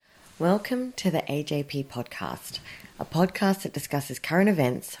Welcome to the AJP podcast, a podcast that discusses current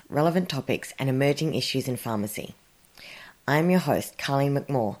events, relevant topics, and emerging issues in pharmacy. I'm your host, Carleen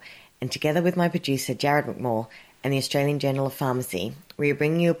McMaugh, and together with my producer, Jared McMaugh, and the Australian Journal of Pharmacy, we are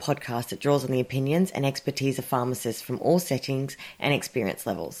bringing you a podcast that draws on the opinions and expertise of pharmacists from all settings and experience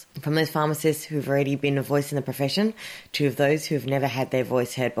levels, from those pharmacists who've already been a voice in the profession to those who have never had their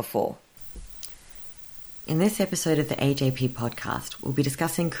voice heard before. In this episode of the AJP podcast, we'll be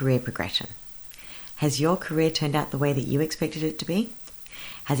discussing career progression. Has your career turned out the way that you expected it to be?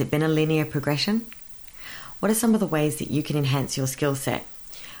 Has it been a linear progression? What are some of the ways that you can enhance your skill set?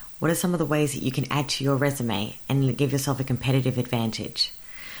 What are some of the ways that you can add to your resume and give yourself a competitive advantage?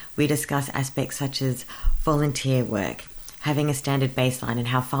 We discuss aspects such as volunteer work, having a standard baseline, and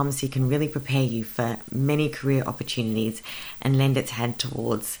how pharmacy can really prepare you for many career opportunities and lend its hand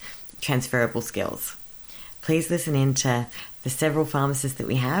towards transferable skills. Please listen in to the several pharmacists that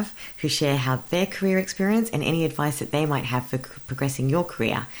we have who share how their career experience and any advice that they might have for progressing your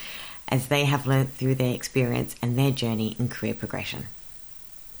career as they have learned through their experience and their journey in career progression.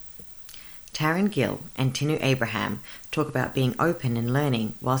 Taryn Gill and Tinu Abraham talk about being open and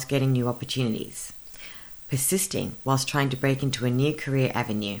learning whilst getting new opportunities, persisting whilst trying to break into a new career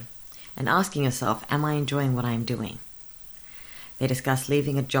avenue, and asking yourself, am I enjoying what I am doing? They discuss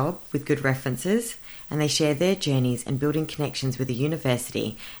leaving a job with good references, and they share their journeys and building connections with the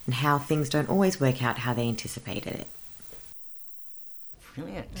university and how things don't always work out how they anticipated it.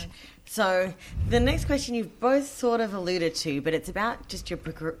 Brilliant. So the next question you've both sort of alluded to, but it's about just your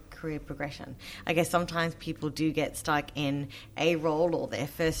career progression. I guess sometimes people do get stuck in a role or their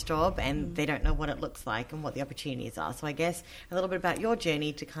first job and they don't know what it looks like and what the opportunities are. So I guess a little bit about your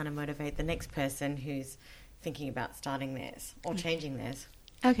journey to kind of motivate the next person who's thinking about starting theirs or changing theirs.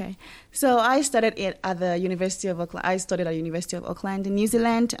 Okay, so I studied at the University of Auckland. I studied at the University of Auckland in New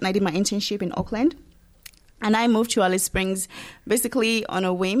Zealand, and I did my internship in Auckland. And I moved to Alice Springs basically on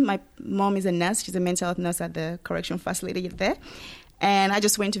a whim. My mom is a nurse. She's a mental health nurse at the correction facility there. And I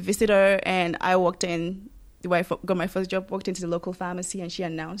just went to visit her, and I walked in. The way I got my first job, walked into the local pharmacy, and she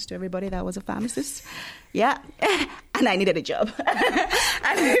announced to everybody that I was a pharmacist. Yeah, and I needed a job.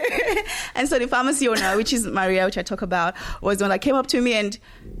 And so the pharmacy owner, which is Maria, which I talk about, was the one that came up to me, and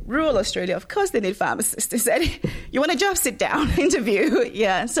rural Australia, of course they need pharmacists. They said, you want a job? Sit down, interview.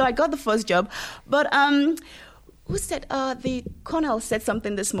 Yeah, so I got the first job. But who said, the colonel said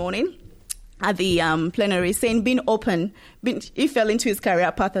something this morning at the plenary saying being open, he fell into his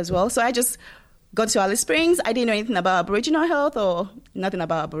career path as well. So I just got to Alice Springs. I didn't know anything about Aboriginal health or nothing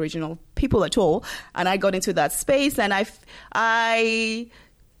about Aboriginal people at all. And I got into that space, and I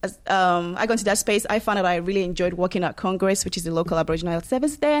got into that space. I found that I really enjoyed working at Congress, which is the local Aboriginal health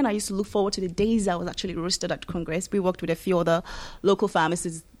service there. And I used to look forward to the days I was actually rostered at Congress. We worked with a few other local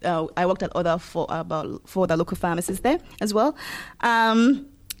pharmacists. I worked at about four other local pharmacists there as well.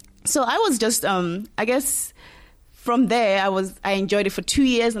 So I was just, I guess, from there, I enjoyed it for 2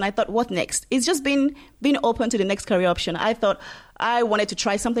 years, and I thought, what next? It's just being open to the next career option. I thought I wanted to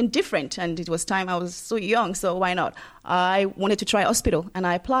try something different, and it was time. I was so young, so why not? I wanted to try hospital, and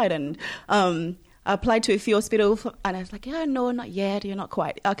I applied, and I applied to a few hospitals, and I was like, yeah, no, not yet. You're not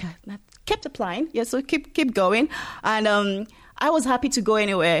quite. Okay, I kept applying. Yeah, so keep going, and I was happy to go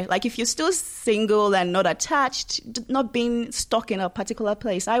anywhere. Like if you're still single and not attached, not being stuck in a particular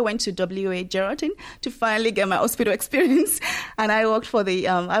place. I went to WA Geraldton to finally get my hospital experience, and I worked at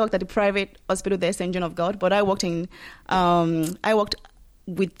the private hospital there, St. John of God. But I worked it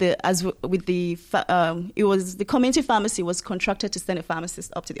was the community pharmacy was contracted to send a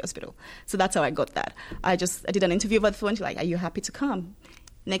pharmacist up to the hospital. So that's how I got that. I did an interview over the phone. She's like, "Are you happy to come?"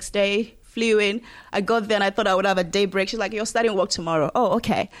 Next day, flew in. I got there and I thought I would have a day break. She's like, you're starting work tomorrow. Oh,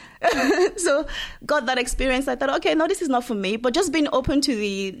 okay. So got that experience. I thought, okay, no, this is not for me. But just being open to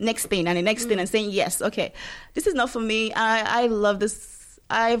the next thing and the next thing and saying, yes, okay, this is not for me. I love this.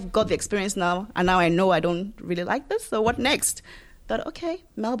 I've got the experience now. And now I know I don't really like this. So what next? Thought, okay,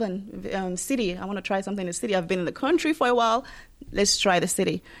 Melbourne, city. I want to try something in the city. I've been in the country for a while. Let's try the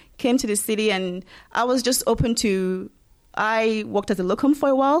city. Came to the city and I was just open to, I worked as a locum for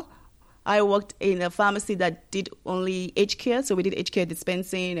a while. I worked in a pharmacy that did only aged care. So we did aged care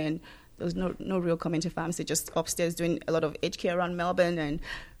dispensing, and there was no real community pharmacy, just upstairs doing a lot of aged care around Melbourne and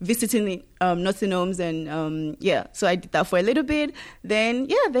visiting nursing homes. And so I did that for a little bit. Then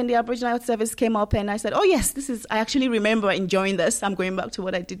the Aboriginal Health Service came up and I said, oh yes, I actually remember enjoying this. I'm going back to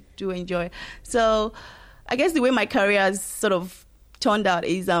what I did do enjoy. So I guess the way my career has sort of turned out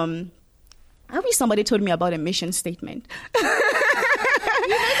is, I wish somebody told me about a mission statement. You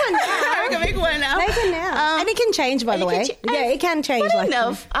make one now. make one now. Make one now. And it can change, by the way. It can change. Funny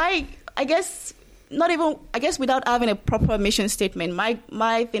enough, I guess not even. I guess without having a proper mission statement,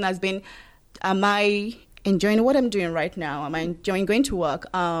 my thing has been, am I enjoying what I'm doing right now? Am I enjoying going to work?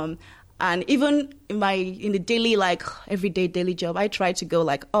 And even in the daily, like everyday daily job, I try to go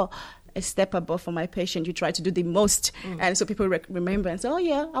like, a step above for my patient. You try to do the most. And so people remember and say, oh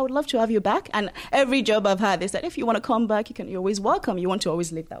yeah, I would love to have you back. And every job I've had, they said, if you want to come back, you're always welcome. You want to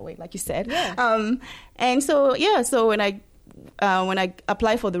always live that way, like you said. Yeah. And so, so when I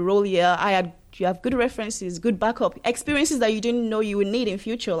apply for the role here, you have good references, good backup, experiences that you didn't know you would need in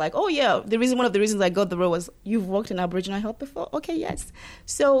future. Like, one of the reasons I got the role was you've worked in Aboriginal health before. Okay, yes.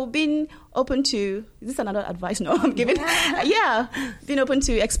 So being open to, is this another advice? No, I'm giving. Being open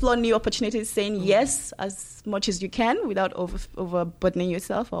to explore new opportunities, saying yes as much as you can without overburdening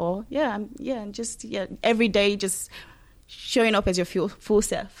yourself. And just every day just showing up as your full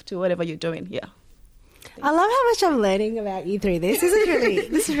self to whatever you're doing. Yeah. I love how much I'm learning about you through this. This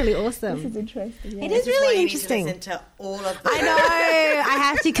is really awesome. This is interesting. Yeah. It is really interesting. Listen to all of this. I know. I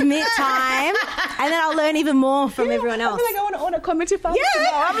have to commit time, and then I'll learn even more from everyone else. I feel like I want to own a community pharmacy.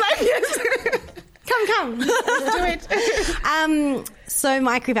 Yeah, I'm like, yes. Come. Let's do it. So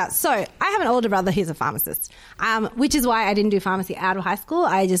my creep out. So I have an older brother who's a pharmacist, which is why I didn't do pharmacy out of high school.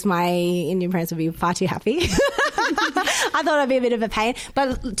 My Indian parents would be far too happy. I thought I'd be a bit of a pain.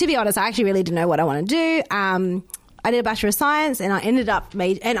 But to be honest, I actually really didn't know what I want to do. I did a Bachelor of Science, and I ended up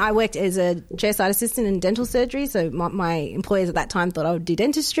and I worked as a chairside assistant in dental surgery. So my employers at that time thought I would do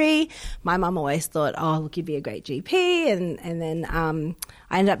dentistry. My mum always thought, oh, look, you'd be a great GP. And then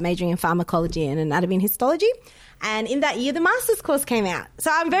I ended up majoring in pharmacology and anatomy and histology. And in that year, the master's course came out. So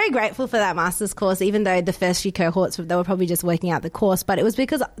I'm very grateful for that master's course, even though the first few cohorts, they were probably just working out the course. But it was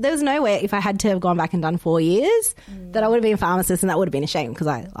because there was no way, if I had to have gone back and done 4 years, that I would have been a pharmacist, and that would have been a shame because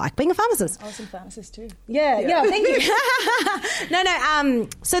I like being a pharmacist. I was a pharmacist too. Yeah, thank you. No.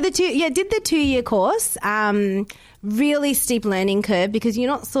 So did the 2-year course. Really steep learning curve because you're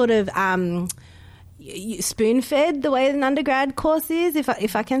not sort of spoon-fed the way an undergrad course is,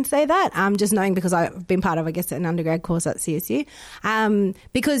 if I can say that. Just knowing because I've been part of, I guess, an undergrad course at CSU.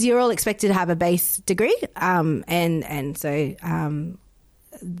 Because you're all expected to have a base degree, and so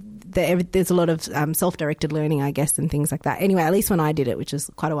there's a lot of self-directed learning, I guess, and things like that. Anyway, at least when I did it, which was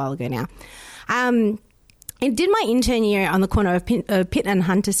quite a while ago now. I did my intern year on the corner of Pitt and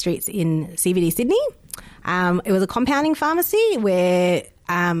Hunter Streets in CBD Sydney. It was a compounding pharmacy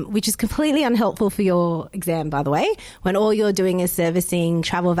which is completely unhelpful for your exam, by the way, when all you're doing is servicing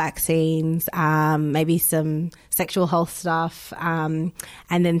travel vaccines, maybe some sexual health stuff, and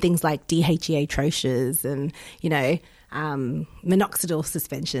then things like DHEA troches and, minoxidil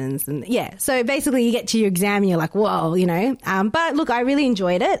suspensions. And so basically you get to your exam and you're like, whoa, but look, I really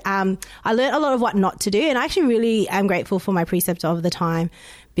enjoyed it. I learned a lot of what not to do, and I actually really am grateful for my preceptor of the time.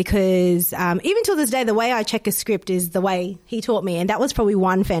 Because even till this day, the way I check a script is the way he taught me. And that was probably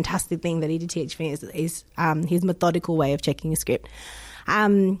one fantastic thing that he did teach me is his methodical way of checking a script.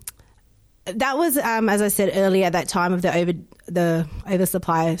 That was, as I said earlier, that time of the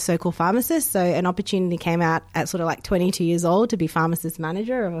oversupply of so-called pharmacists. So an opportunity came out at sort of like 22 years old to be pharmacist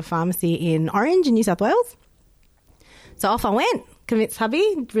manager of a pharmacy in Orange in New South Wales. So off I went. Convinced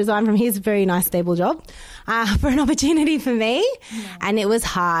hubby, resigned from his very nice stable job for an opportunity for me. No. And it was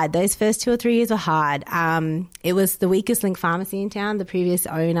hard. Those first 2 or 3 years were hard. It was the weakest link pharmacy in town. The previous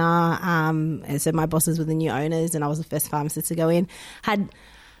owner, so my bosses were the new owners and I was the first pharmacist to go in, had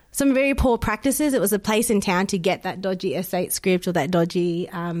some very poor practices. It was a place in town to get that dodgy S8 script or that dodgy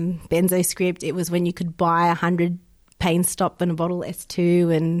benzo script. It was when you could buy 100 Pain Stop and a bottle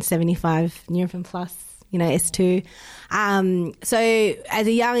S2 and 75 Nurofen Plus, S2. So as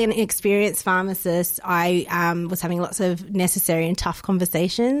a young and experienced pharmacist, I was having lots of necessary and tough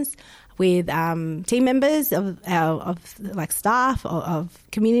conversations with team members of staff, of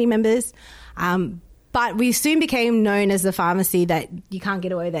community members. But we soon became known as the pharmacy that you can't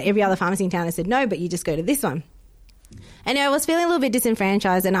get away with that. Every other pharmacy in town has said no, but you just go to this one. And I was feeling a little bit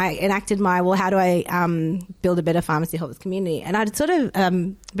disenfranchised, and I enacted how do I build a better pharmacy health community? And I'd sort of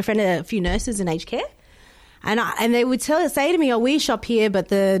befriended a few nurses in aged care. And they would say to me, we shop here, but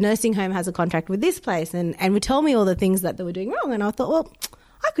the nursing home has a contract with this place, and would tell me all the things that they were doing wrong. And I thought, well,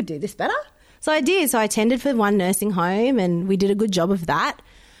 I could do this better. So I did. So I attended for one nursing home, and we did a good job of that.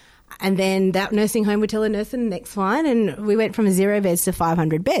 And then that nursing home would tell a nurse in the next one, and we went from 0 beds to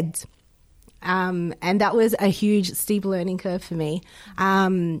 500 beds. And that was a huge, steep learning curve for me.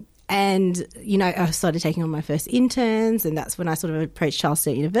 And, I started taking on my first interns, and that's when I sort of approached Charles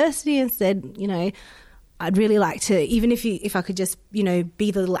State University and said, I'd really like to, even if I could just, be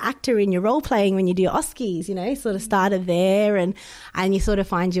the little actor in your role playing when you do Oskies, sort of started there and you sort of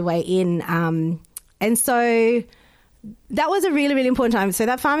find your way in. And so that was a really, really important time. So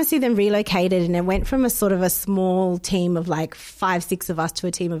that pharmacy then relocated and it went from a sort of a small team of like 5-6 of us to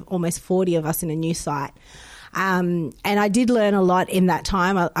a team of almost 40 of us in a new site. And I did learn a lot in that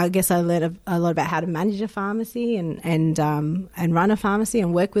time. I guess I learned a lot about how to manage a pharmacy and run a pharmacy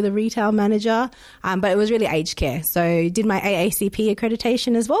and work with a retail manager. But it was really aged care. So did my AACP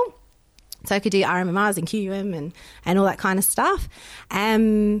accreditation as well. So I could do RMMRs and QUM and all that kind of stuff.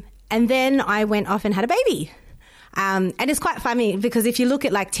 And then I went off and had a baby. And it's quite funny because if you look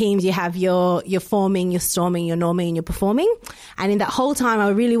at like teams, you have your forming, your storming, your norming and your performing. And in that whole time, I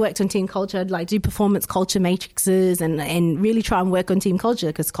really worked on team culture. I'd like do performance culture matrices and really try and work on team culture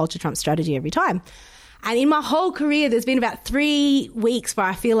because culture trumps strategy every time. And in my whole career, there's been about 3 weeks where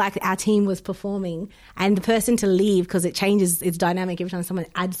I feel like our team was performing and the person to leave, because it changes, it's dynamic every time someone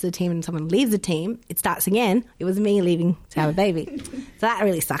adds to the team and someone leaves the team, it starts again. It was me leaving to have a baby. So that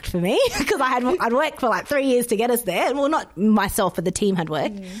really sucked for me because I'd worked for like 3 years to get us there. Well, not myself, but the team had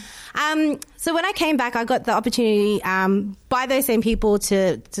worked. So when I came back, I got the opportunity by those same people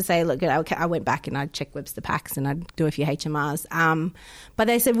to say, look, I went back and I'd check Webster Packs and I'd do a few HMRs. But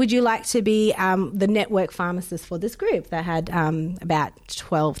they said, would you like to be the network pharmacist for this group? They had about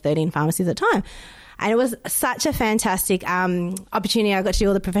 12, 13 pharmacies at the time. And it was such a fantastic opportunity. I got to do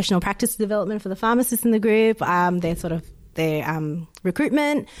all the professional practice development for the pharmacists in the group, their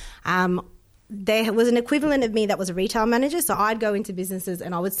recruitment. There was an equivalent of me that was a retail manager. So I'd go into businesses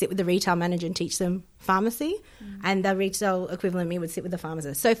and I would sit with the retail manager and teach them pharmacy. And the retail equivalent of me would sit with the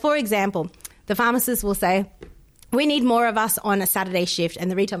pharmacist. So, for example, the pharmacist will say, we need more of us on a Saturday shift,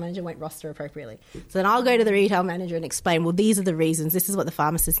 and the retail manager won't roster appropriately. So then I'll go to the retail manager and explain, well, these are the reasons. This is what the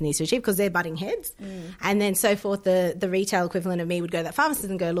pharmacist needs to achieve, because they're butting heads. And then so forth, the retail equivalent of me would go to that pharmacist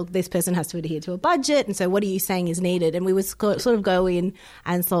and go, look, this person has to adhere to a budget. And so what are you saying is needed? And we would sort of go in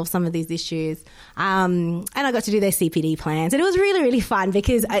and solve some of these issues. And I got to do their CPD plans. And it was really, really fun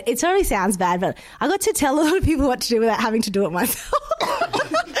because it totally sounds bad, but I got to tell a lot of people what to do without having to do it myself.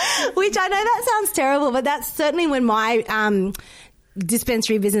 Which I know that sounds terrible, but that's certainly when my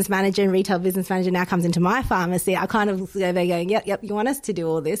dispensary business manager and retail business manager now comes into my pharmacy. I kind of go there going, yep, you want us to do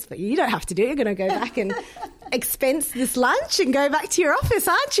all this, but you don't have to do it. You're going to go back and expense this lunch and go back to your office,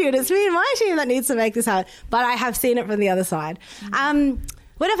 aren't you? And it's me and my team that needs to make this happen. But I have seen it from the other side.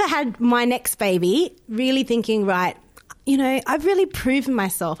 Whenever I had my next baby, really thinking, right, I've really proven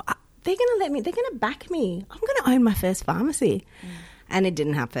myself. They're going to let me, they're going to back me. I'm going to own my first pharmacy. And it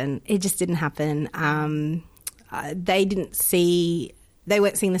didn't happen. It just didn't happen. They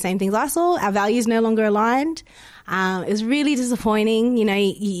weren't seeing the same things I saw. Our values no longer aligned. It was really disappointing.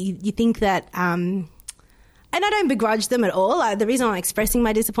 You think that, and I don't begrudge them at all. The reason I'm expressing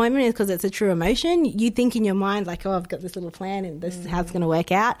my disappointment is because it's a true emotion. You think in your mind like, oh, I've got this little plan and this is how it's going to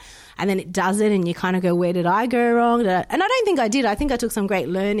work out. And then it doesn't and you kind of go, where did I go wrong? And I don't think I did. I think I took some great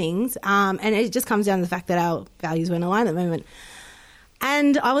learnings. And it just comes down to the fact that our values weren't aligned at the moment.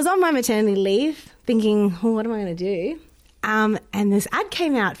 And I was on my maternity leave thinking, well, what am I going to do? And this ad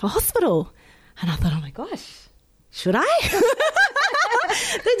came out for hospital. And I thought, oh, my gosh, should I?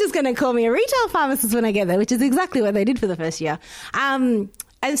 They're just going to call me a retail pharmacist when I get there, which is exactly what they did for the first year. And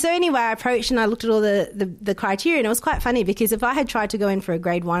so anyway, I approached and I looked at all the criteria. And it was quite funny because if I had tried to go in for a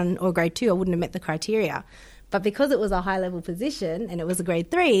grade 1 or grade 2, I wouldn't have met the criteria. But because it was a high-level position and it was a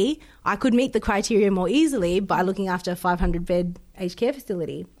grade 3, I could meet the criteria more easily by looking after a 500-bed aged care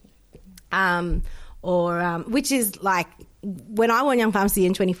facility. Which is like, when I won Young Pharmacy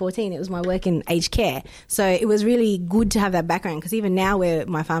in 2014, it was my work in aged care. So it was really good to have that background because even now where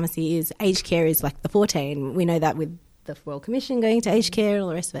my pharmacy is, aged care is like the forte, and we know that with the Royal Commission going to aged care and all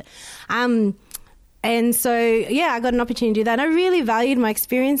the rest of it. And so, I got an opportunity to do that. And I really valued my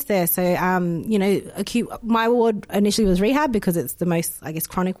experience there. So, acute, my ward initially was rehab because it's the most,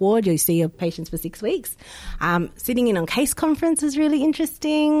 chronic ward. You see your patients for 6 weeks. Sitting in on case conference was really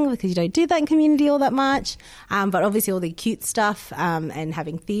interesting because you don't do that in community all that much. But obviously all the acute stuff and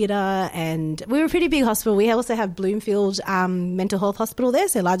having theatre. And we were a pretty big hospital. We also have Bloomfield Mental Health Hospital there,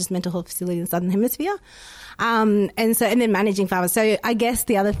 so largest mental health facility in the Southern Hemisphere. And then managing pharmacy. So I guess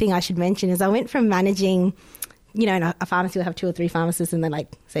the other thing I should mention is I went from managing, a pharmacy will have 2 or 3 pharmacists and then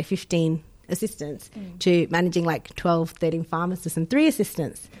 15 assistants to managing 12, 13 pharmacists and 3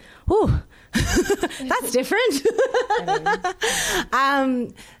 assistants. Ooh, that's different.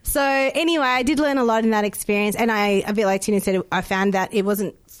 So anyway, I did learn a lot in that experience. And a bit like Tina said, I found that it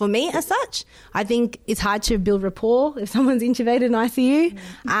wasn't for me as such. I think it's hard to build rapport if someone's intubated in ICU.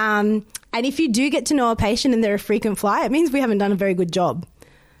 And if you do get to know a patient and they're a frequent flyer, it means we haven't done a very good job.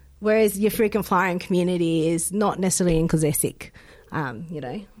 Whereas your frequent flying community is not necessarily in because they're sick,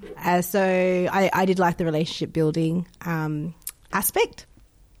 So I did like the relationship building aspect.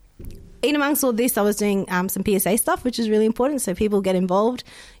 In amongst all this, I was doing some PSA stuff, which is really important. So people get involved,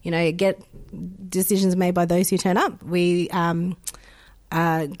 get decisions made by those who turn up. We got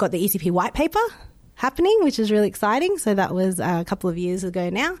the ECP white paper happening, which is really exciting. So that was a couple of years ago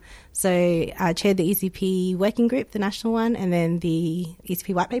now. So I chaired the ECP working group, the national one, and then the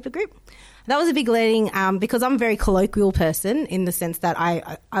ECP white paper group. That was a big learning because I'm a very colloquial person in the sense that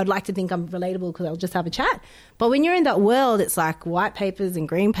I'd like to think I'm relatable because I'll just have a chat. But when you're in that world, it's like white papers and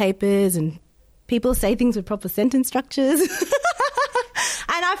green papers and people say things with proper sentence structures. And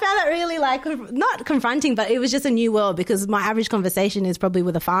I found that really not confronting, but it was just a new world because my average conversation is probably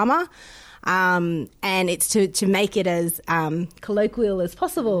with a farmer. And it's to make it as colloquial as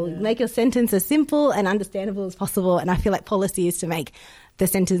possible, make your sentence as simple and understandable as possible. And I feel like policy is to make the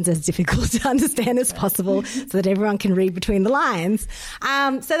sentence as difficult to understand as possible so that everyone can read between the lines.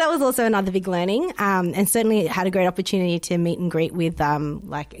 So that was also another big learning, and certainly had a great opportunity to meet and greet with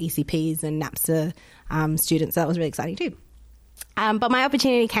ECPs and NAPSA students. So that was really exciting too. But my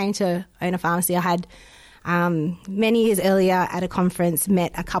opportunity came to own a pharmacy. I had many years earlier at a conference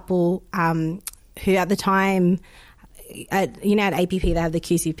met a couple who at the time at APP they have the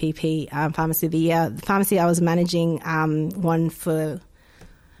QCPP Pharmacy of the Year. The pharmacy I was managing won for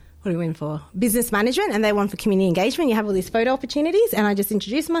what do we win for? Business management, and they won for community engagement. You have all these photo opportunities, and I just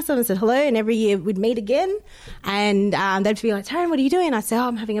introduced myself and said hello, and every year we'd meet again, and they'd be like, Taryn, what are you doing? I said,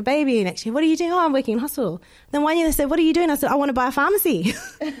 I'm having a baby. Next year, what are you doing? I'm working in hospital. Then one year they said, what are you doing? I said, I want to buy a pharmacy.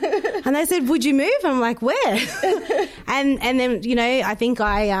 And they said, would you move? I'm like, where? and then, I think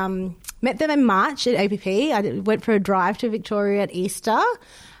I met them in March at APP. I went for a drive to Victoria at Easter.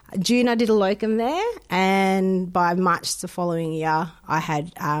 June, I did a locum there, and by March the following year, I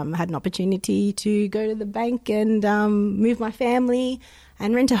had an opportunity to go to the bank and move my family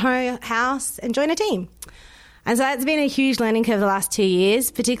and rent a house and join a team. And so that's been a huge learning curve the last 2 years,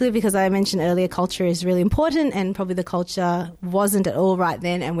 particularly because I mentioned earlier culture is really important, and probably the culture wasn't at all right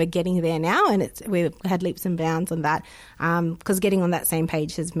then, and we're getting there now, and we've had leaps and bounds on that because getting on that same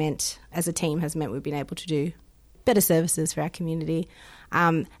page has meant we've been able to do better services for our community.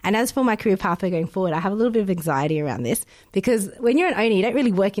 And as for my career pathway going forward, I have a little bit of anxiety around this because when you're an owner, you don't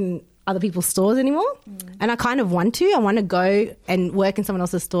really work in other people's stores anymore. And I kind of want to. I want to go and work in someone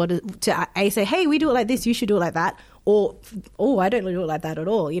else's store to say, hey, we do it like this, you should do it like that. Or, oh, I don't do it like that at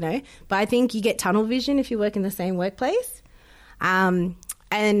all, But I think you get tunnel vision if you work in the same workplace. And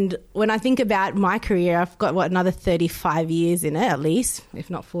when I think about my career, I've got, another 35 years in it at least, if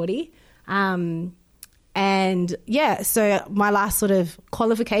not 40. And so my last sort of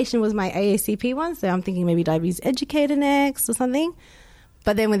qualification was my AACP one. So I'm thinking maybe diabetes educator next or something.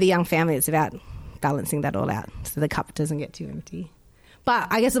 But then with a young family, it's about balancing that all out so the cup doesn't get too empty. But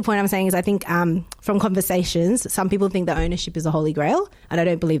I guess the point I'm saying is I think from conversations, some people think that ownership is a holy grail, and I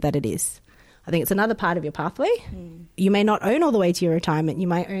don't believe that it is. I think it's another part of your pathway. You may not own all the way to your retirement. You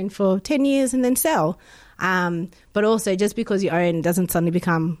might own for 10 years and then sell. But also just because you own doesn't suddenly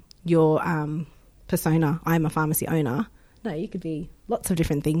become your persona, I'm a pharmacy owner. No, you could be lots of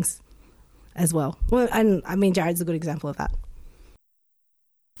different things as well. Well, and I mean, Jared's a good example of that.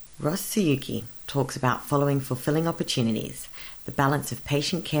 Ross Suyuki talks about following fulfilling opportunities, the balance of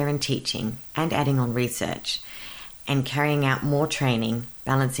patient care and teaching, and adding on research, and carrying out more training,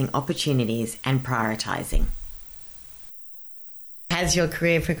 balancing opportunities and prioritising. Has your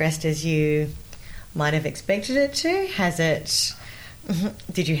career progressed as you might have expected it to?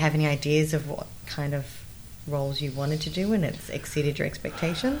 Did you have any ideas of what kind of roles you wanted to do and it's exceeded your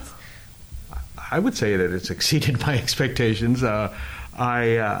expectations? I would say that it's exceeded my expectations.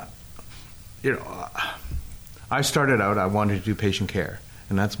 I started out, I wanted to do patient care,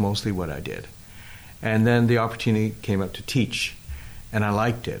 and that's mostly what I did. And then the opportunity came up to teach, and I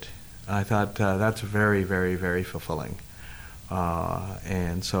liked it. I thought that's very, very, very fulfilling.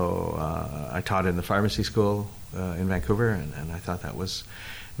 And so I taught in the pharmacy school in Vancouver, and I thought that was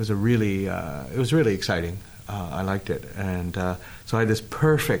really exciting. I liked it, and so I had this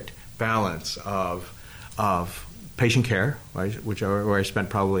perfect balance of patient care, right, where I spent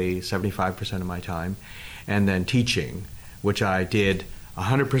probably 75% of my time, and then teaching, which I did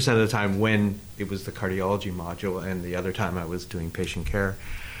 100% of the time when it was the cardiology module, and the other time I was doing patient care.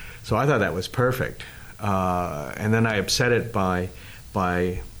 So I thought that was perfect. And then I upset it by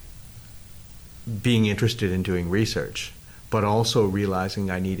being interested in doing research, but also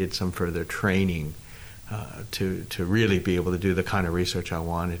realizing I needed some further training to really be able to do the kind of research I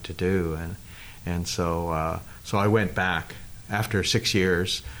wanted to do, and so I went back after 6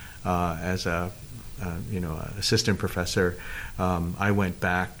 years as a assistant professor. I went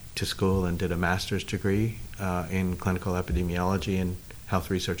back to school and did a master's degree in clinical epidemiology and health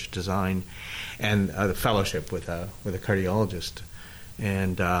research design, and a fellowship with a cardiologist,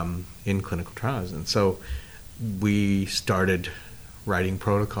 and in clinical trials. And so we started writing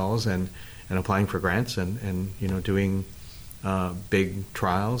protocols and applying for grants and doing big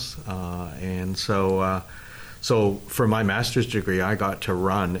trials. And so for my master's degree, I got to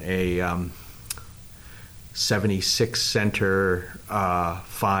run a 76 center,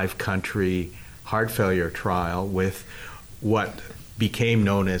 5 country heart failure trial with what became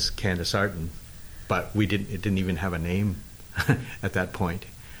known as candesartan, but it didn't even have a name at that point.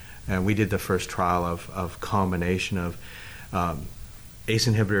 And we did the first trial of combination of ACE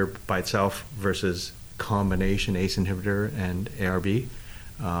inhibitor by itself versus combination ACE inhibitor and ARB,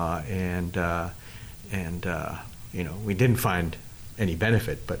 we didn't find any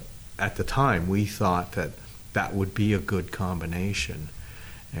benefit, but at the time we thought that would be a good combination,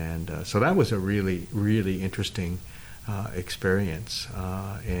 and so that was a really, really interesting experience,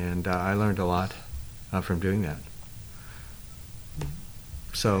 and I learned a lot from doing that.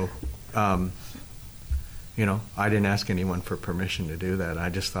 So, I didn't ask anyone for permission to do that. I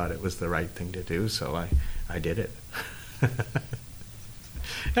just thought it was the right thing to do, so I did it.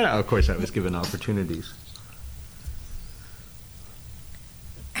 And of course, I was given opportunities.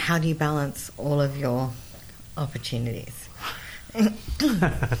 How do you balance all of your opportunities?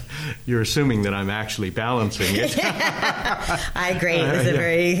 You're assuming that I'm actually balancing it. I agree. It was a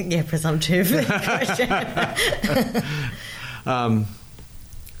very presumptive question.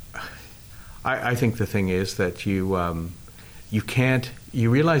 I think the thing is that you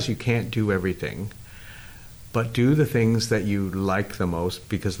realize you can't do everything, but do the things that you like the most,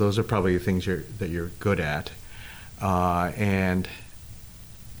 because those are probably the things that you're good at. And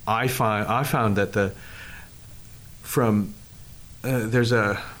I found that there's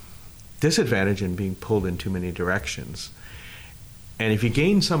a disadvantage in being pulled in too many directions. And if you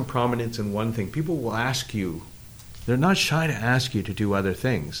gain some prominence in one thing, people will ask you. They're not shy to ask you to do other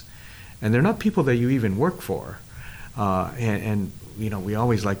things. And they're not people that you even work for. And we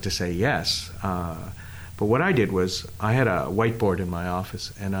always like to say yes. But what I did was I had a whiteboard in my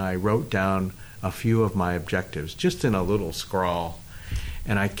office, and I wrote down a few of my objectives just in a little scrawl.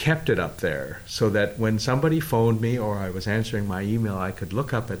 And I kept it up there so that when somebody phoned me or I was answering my email, I could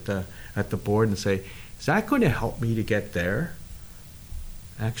look up at the board and say, is that going to help me to get there?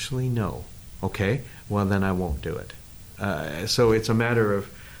 Actually, no. Okay, well then I won't do it. So it's a matter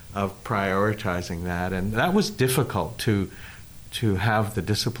of prioritizing that, and that was difficult to have the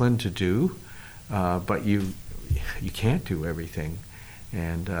discipline to do, but you can't do everything,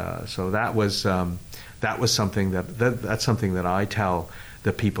 and so that was something that's something that I tell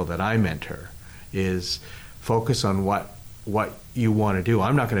the people that I mentor, is focus on what you want to do.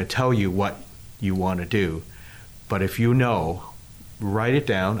 I'm not going to tell you what you want to do, but if you know, write it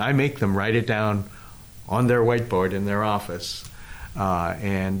down. I make them write it down on their whiteboard in their office,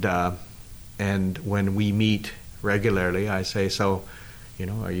 and when we meet regularly, I say, so,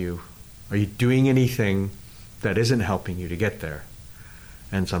 are you doing anything that isn't helping you to get there?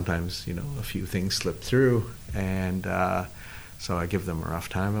 And sometimes, a few things slip through, and so I give them a rough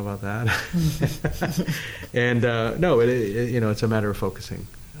time about that. And it's a matter of focusing,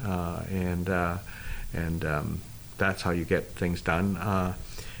 and that's how you get things done.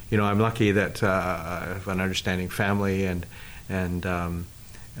 I'm lucky that I have an understanding family, and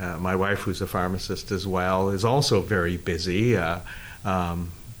my wife, who's a pharmacist as well, is also very busy.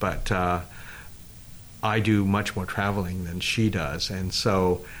 But I do much more traveling than she does, and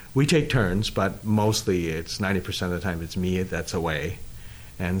so we take turns. But mostly, it's 90% of the time it's me that's away.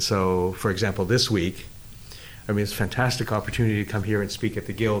 And so, for example, this week, it's a fantastic opportunity to come here and speak at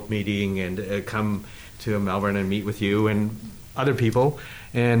the Guild meeting, and come to Melbourne and meet with you and other people.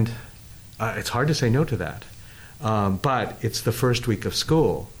 And it's hard to say no to that. But it's the first week of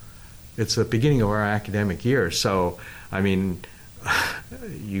school. It's the beginning of our academic year. So,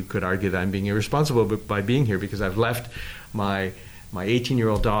 you could argue that I'm being irresponsible by being here, because I've left my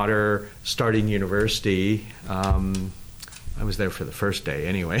 18-year-old daughter starting university. I was there for the first day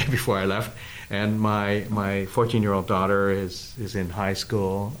anyway, before I left. And my 14-year-old daughter is in high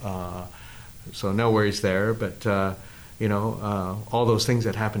school. So no worries there. But, all those things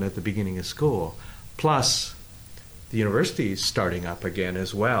that happen at the beginning of school. Plus, the university is starting up again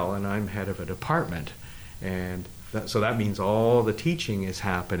as well, and I'm head of a department. And so that means all the teaching is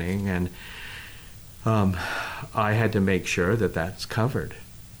happening, and I had to make sure that that's covered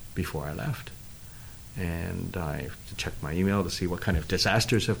before I left. And I have to check my email to see what kind of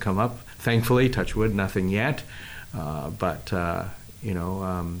disasters have come up. Thankfully, touch wood, nothing yet. So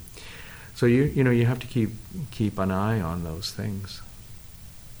you have to keep an eye on those things.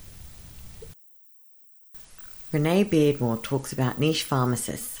 Renee Beardmore talks about niche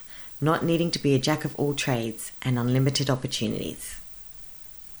pharmacists, not needing to be a jack of all trades and unlimited opportunities.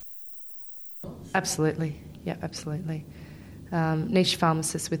 Absolutely. Yeah, absolutely. Niche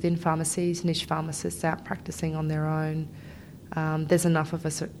pharmacists within pharmacies, niche pharmacists out practicing on their own. There's enough of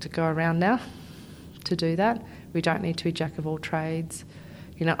us to go around now to do that. We don't need to be jack of all trades.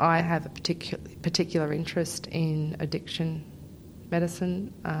 I have a particular interest in addiction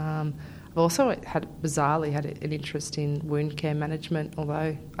medicine. I've also bizarrely had an interest in wound care management,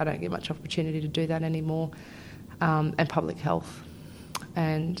 although I don't get much opportunity to do that anymore, and public health.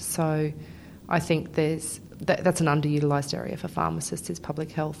 And so I think that's an underutilised area for pharmacists is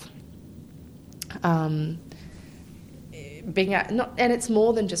public health. And it's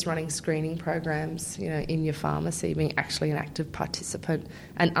more than just running screening programs, in your pharmacy, being actually an active participant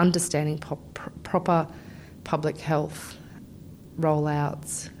and understanding proper public health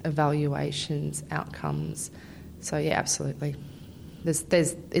rollouts, evaluations, outcomes. So yeah, absolutely.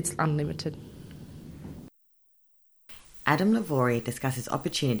 It's unlimited. Adam Lavori discusses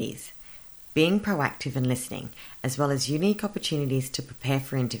opportunities, being proactive and listening, as well as unique opportunities to prepare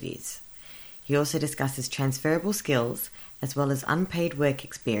for interviews. He also discusses transferable skills, as well as unpaid work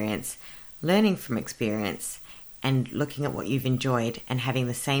experience, learning from experience, and looking at what you've enjoyed and having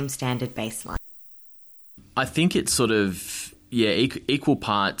the same standard baseline. I think it's sort of, equal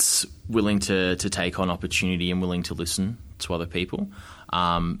parts willing to take on opportunity and willing to listen to other people,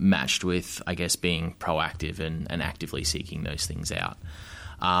 matched with, I guess, being proactive and actively seeking those things out.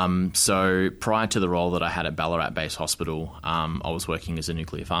 So prior to the role that I had at Ballarat-based hospital, I was working as a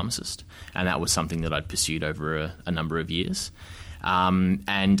nuclear pharmacist, and that was something that I'd pursued over a number of years.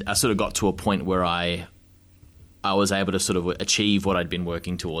 And I sort of got to a point where I was able to sort of achieve what I'd been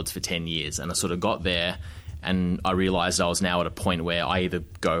working towards for 10 years, and I sort of got there and I realised I was now at a point where I either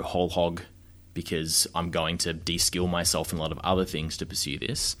go whole hog because I'm going to de-skill myself in a lot of other things to pursue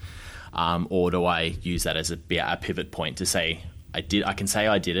this, or do I use that as a pivot point to say, I can say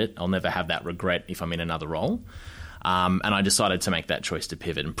I did it. I'll never have that regret if I'm in another role. And I decided to make that choice to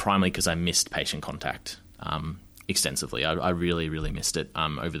pivot, and primarily because I missed patient contact extensively. I really, really missed it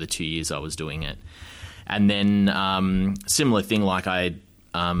over the 2 years I was doing it. And then similar thing, like I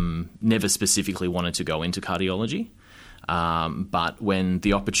never specifically wanted to go into cardiology. But when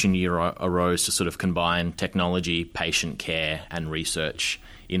the opportunity arose to sort of combine technology, patient care and research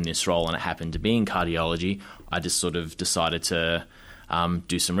in this role, and it happened to be in cardiology, I just sort of decided to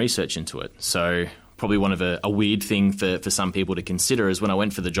do some research into it. So probably one of a weird thing for some people to consider is when I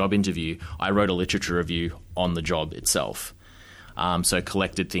went for the job interview, I wrote a literature review on the job itself. So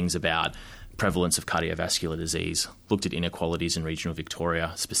collected things about prevalence of cardiovascular disease, looked at inequalities in regional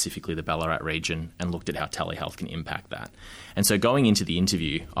Victoria, specifically the Ballarat region, and looked at how telehealth can impact that. And so going into the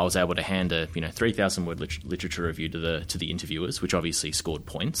interview, I was able to hand a 3,000-word literature review to the interviewers, which obviously scored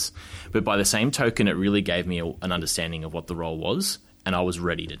points. But by the same token, it really gave me an understanding of what the role was, and I was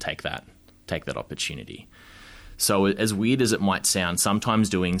ready to take that opportunity. So as weird as it might sound, sometimes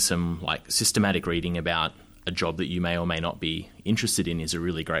doing some systematic reading about a job that you may or may not be interested in is a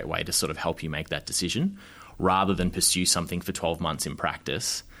really great way to sort of help you make that decision, rather than pursue something for 12 months in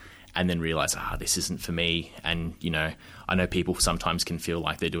practice and then realise, this isn't for me. And, I know people sometimes can feel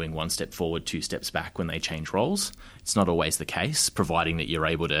like they're doing one step forward, two steps back when they change roles. It's not always the case, providing that you're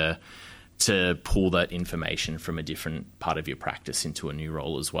able to pull that information from a different part of your practice into a new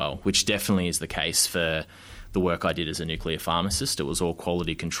role as well, which definitely is the case for the work I did as a nuclear pharmacist. It was all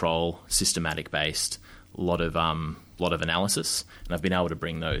quality control, systematic based, a lot of analysis, and I've been able to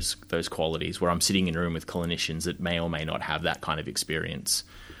bring those qualities where I'm sitting in a room with clinicians that may or may not have that kind of experience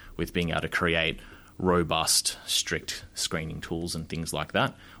with being able to create robust, strict screening tools and things like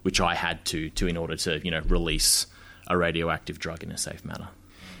that, which I had to in order to release a radioactive drug in a safe manner.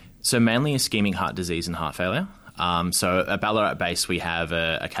 So mainly ischemic heart disease and heart failure. So at Ballarat base we have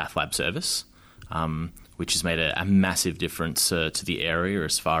a cath lab service, which has made a massive difference to the area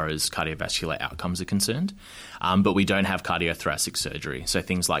as far as cardiovascular outcomes are concerned. But we don't have cardiothoracic surgery. So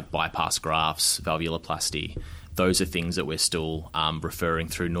things like bypass grafts, valvuloplasty, those are things that we're still referring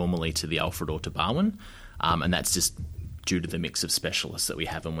through normally to the Alfred or to Barwon. And that's just due to the mix of specialists that we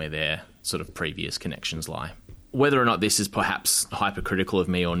have and where their sort of previous connections lie. Whether or not this is perhaps hypercritical of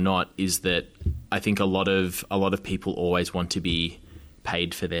me or not is that I think a lot of people always want to be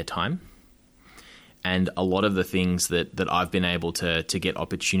paid for their time. And a lot of the things that I've been able to get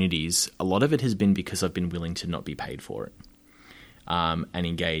opportunities, a lot of it has been because I've been willing to not be paid for it, and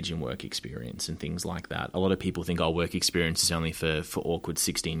engage in work experience and things like that. A lot of people think, work experience is only for awkward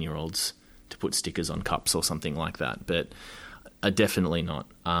 16-year-olds to put stickers on cups or something like that. But definitely not.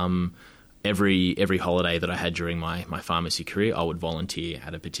 Every holiday that I had during my pharmacy career, I would volunteer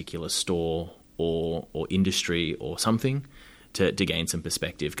at a particular store or industry or something to gain some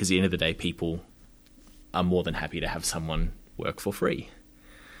perspective, because at the end of the day, people are more than happy to have someone work for free.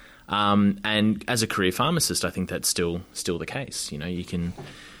 And as a career pharmacist, I think that's still the case. You can,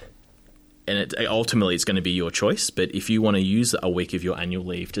 and ultimately it's going to be your choice. But if you want to use a week of your annual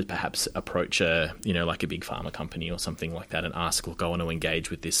leave to perhaps approach like a big pharma company or something like that and ask, look, I want to engage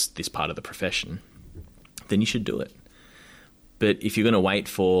with this part of the profession, then you should do it. But if you're going to wait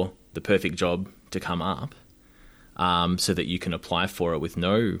for the perfect job to come up, so that you can apply for it with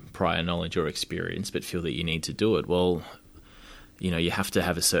no prior knowledge or experience, but feel that you need to do it, well, you have to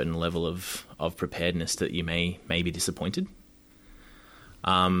have a certain level of preparedness that you may be disappointed.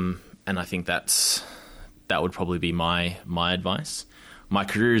 And I think that would probably be my advice. My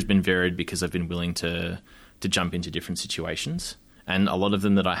career has been varied because I've been willing to jump into different situations, and a lot of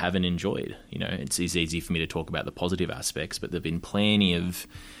them that I haven't enjoyed. It's easy for me to talk about the positive aspects, but there've been plenty of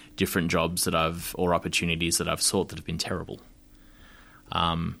different jobs or opportunities that I've sought that have been terrible.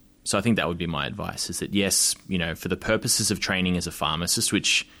 So I think that would be my advice, is that yes, for the purposes of training as a pharmacist,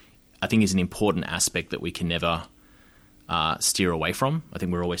 which I think is an important aspect that we can never steer away from. I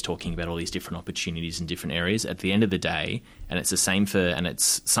think we're always talking about all these different opportunities in different areas. At the end of the day, and it's the same and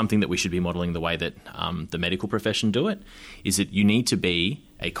it's something that we should be modelling the way that the medical profession do it, is that you need to be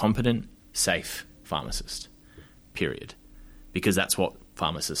a competent, safe pharmacist, period. Because that's what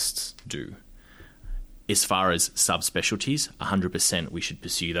pharmacists do. As far as subspecialties, 100% we should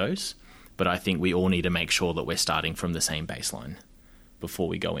pursue those, but I think we all need to make sure that we're starting from the same baseline before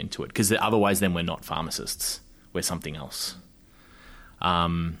we go into it, because otherwise then we're not pharmacists, we're something else.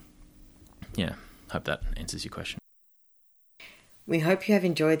 Hope that answers your question. We hope you have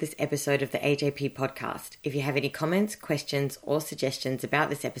enjoyed this episode of the AJP podcast. If you have any comments, questions, or suggestions about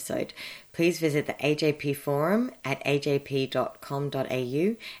this episode, please visit the AJP forum at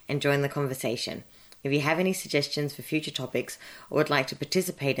ajp.com.au and join the conversation. If you have any suggestions for future topics or would like to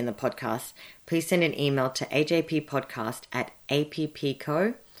participate in the podcast, please send an email to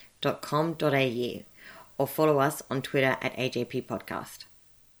ajppodcast@appco.com.au or follow us on Twitter at AJP Podcast.